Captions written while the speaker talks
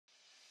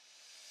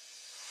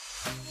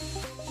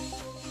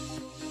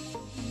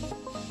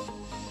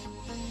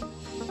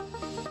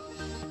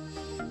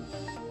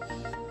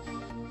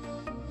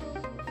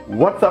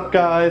What's up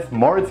guys,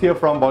 Moritz here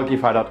from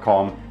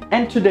bulkify.com,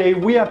 and today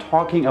we are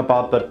talking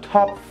about the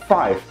top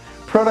 5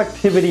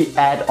 productivity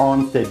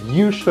add-ons that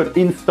you should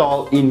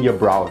install in your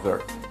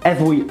browser. As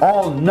we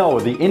all know,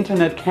 the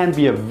internet can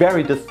be a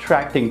very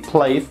distracting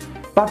place,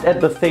 but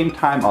at the same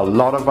time a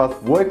lot of us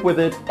work with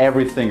it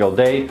every single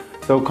day,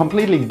 so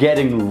completely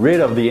getting rid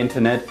of the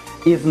internet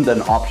isn't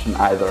an option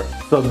either.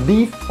 So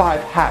these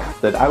 5 hacks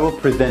that I will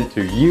present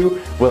to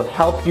you will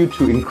help you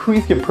to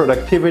increase your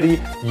productivity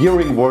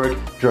during work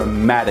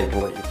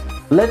dramatically.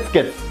 Let's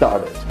get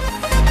started.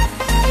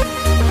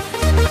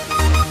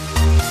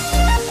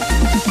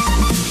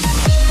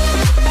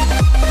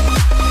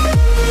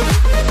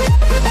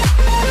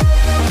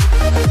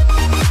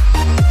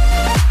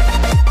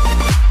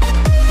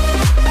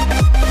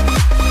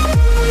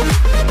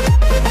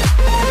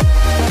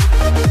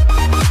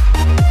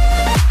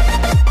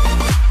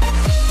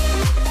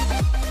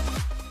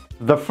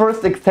 The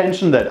first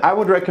extension that I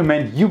would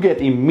recommend you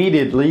get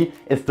immediately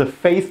is the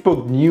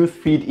Facebook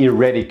newsfeed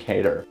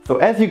Eradicator. So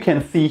as you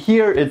can see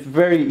here, it's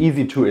very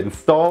easy to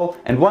install,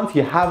 and once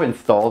you have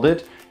installed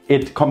it,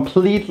 it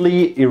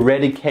completely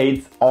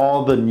eradicates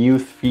all the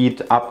newsfeed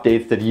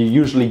updates that you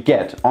usually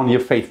get on your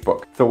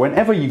Facebook. So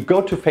whenever you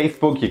go to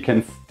Facebook, you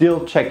can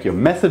still check your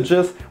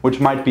messages, which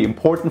might be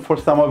important for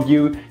some of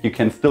you. You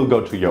can still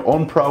go to your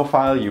own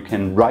profile, you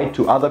can write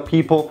to other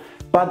people,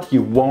 but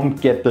you won't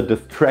get the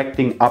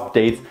distracting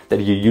updates that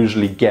you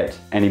usually get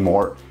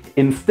anymore.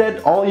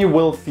 Instead, all you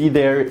will see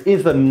there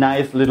is a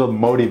nice little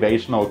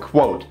motivational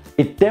quote.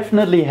 It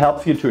definitely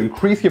helps you to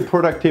increase your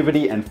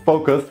productivity and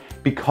focus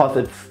because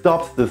it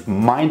stops this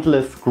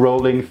mindless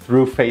scrolling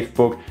through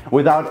Facebook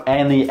without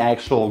any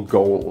actual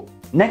goal.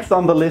 Next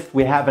on the list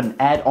we have an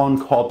add-on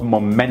called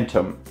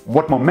Momentum.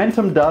 What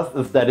Momentum does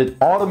is that it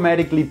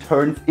automatically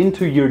turns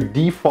into your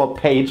default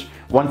page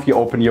once you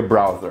open your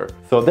browser.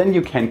 So then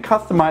you can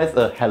customize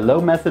a hello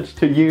message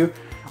to you,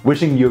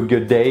 wishing you a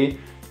good day.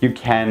 You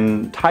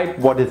can type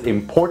what is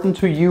important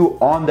to you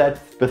on that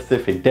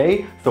specific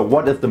day. So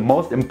what is the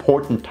most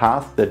important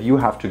task that you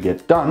have to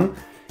get done?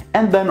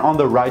 And then on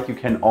the right you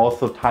can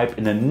also type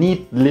in a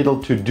neat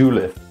little to-do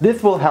list.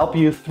 This will help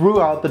you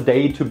throughout the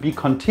day to be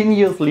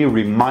continuously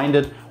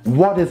reminded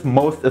what is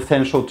most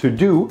essential to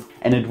do,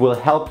 and it will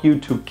help you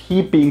to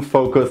keep being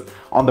focused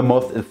on the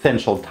most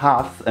essential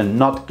tasks and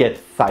not get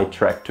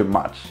sidetracked too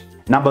much.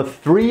 Number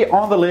 3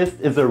 on the list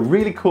is a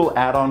really cool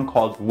add-on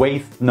called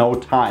Waste No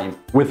Time.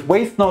 With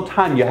Waste No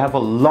Time you have a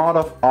lot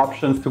of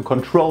options to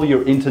control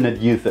your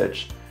internet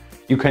usage.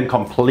 You can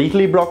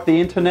completely block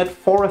the internet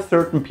for a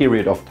certain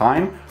period of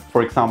time,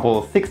 for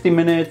example 60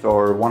 minutes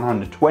or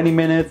 120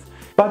 minutes,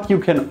 but you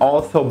can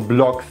also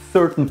block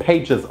certain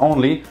pages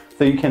only,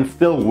 so you can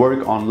still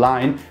work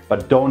online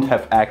but don't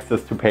have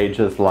access to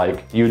pages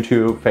like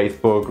YouTube,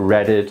 Facebook,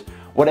 Reddit,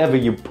 whatever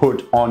you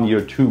put on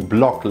your to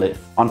block list.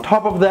 On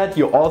top of that,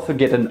 you also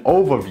get an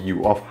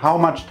overview of how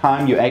much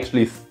time you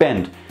actually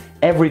spend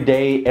every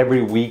day,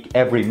 every week,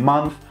 every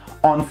month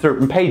on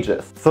certain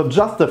pages. So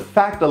just the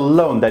fact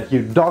alone that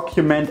you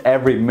document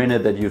every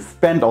minute that you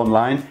spend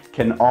online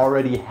can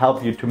already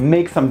help you to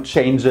make some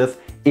changes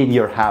in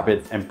your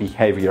habits and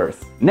behaviors.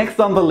 Next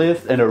on the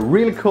list, and a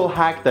really cool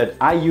hack that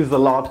I use a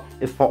lot,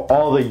 is for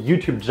all the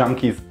YouTube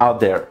junkies out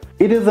there.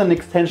 It is an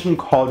extension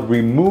called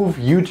Remove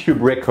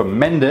YouTube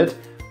Recommended,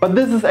 but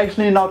this is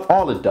actually not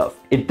all it does.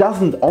 It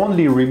doesn't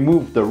only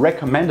remove the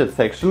recommended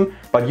section,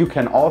 but you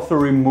can also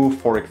remove,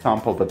 for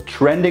example, the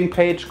trending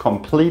page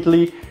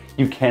completely.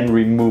 You can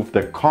remove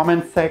the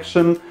comment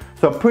section.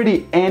 So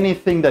pretty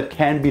anything that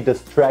can be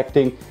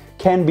distracting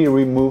can be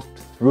removed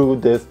through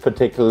this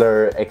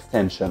particular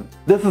extension.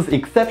 This is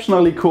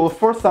exceptionally cool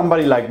for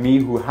somebody like me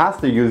who has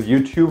to use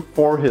YouTube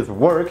for his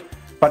work,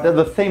 but at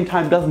the same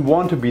time doesn't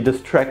want to be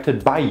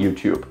distracted by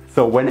YouTube.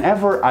 So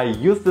whenever I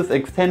use this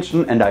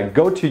extension and I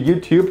go to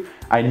YouTube,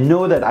 I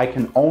know that I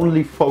can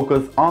only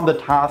focus on the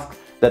tasks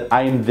that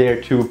I am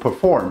there to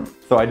perform.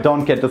 So I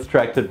don't get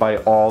distracted by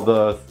all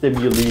the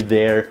stimuli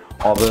there,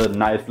 all the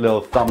nice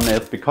little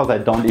thumbnails, because I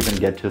don't even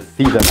get to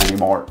see them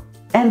anymore.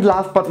 And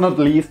last but not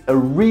least, a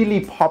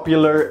really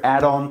popular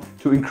add-on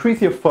to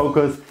increase your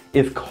focus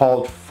is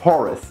called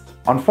Forest.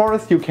 On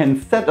Forest you can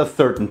set a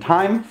certain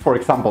time, for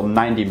example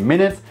 90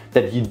 minutes,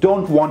 that you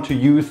don't want to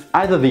use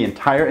either the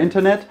entire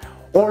internet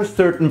or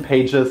certain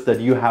pages that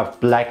you have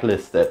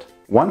blacklisted.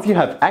 Once you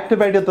have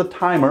activated the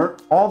timer,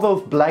 all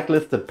those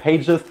blacklisted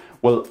pages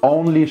will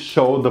only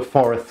show the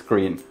Forest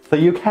screen, so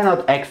you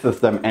cannot access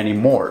them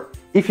anymore.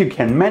 If you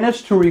can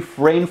manage to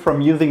refrain from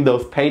using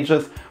those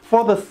pages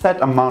for the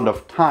set amount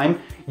of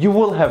time, you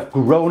will have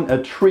grown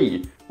a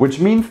tree, which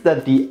means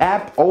that the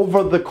app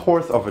over the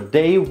course of a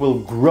day will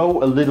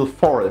grow a little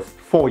forest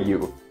for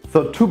you.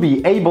 So to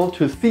be able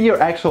to see your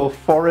actual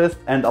forest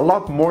and a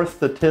lot more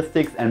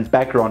statistics and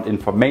background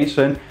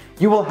information,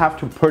 you will have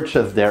to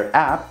purchase their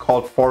app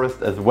called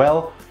Forest as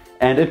well.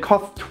 And it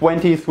costs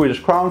 20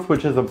 Swedish crowns,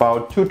 which is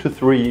about $2 to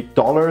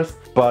 $3,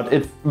 but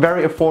it's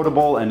very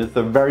affordable and it's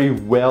a very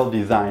well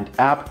designed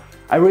app.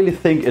 I really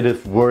think it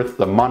is worth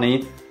the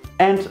money.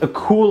 And a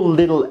cool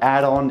little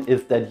add-on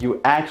is that you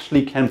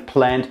actually can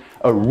plant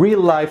a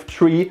real-life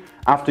tree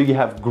after you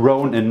have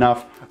grown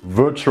enough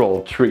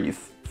virtual trees.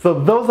 So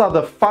those are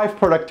the 5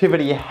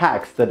 productivity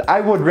hacks that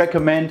I would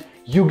recommend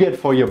you get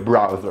for your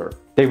browser.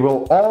 They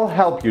will all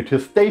help you to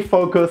stay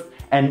focused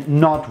and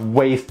not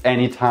waste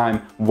any time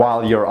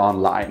while you're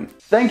online.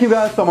 Thank you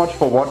guys so much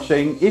for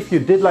watching. If you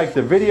did like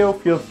the video,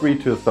 feel free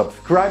to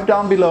subscribe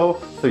down below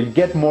so you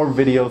get more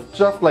videos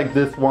just like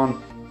this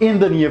one in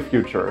the near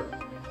future.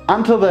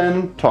 Until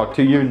then, talk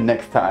to you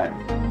next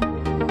time.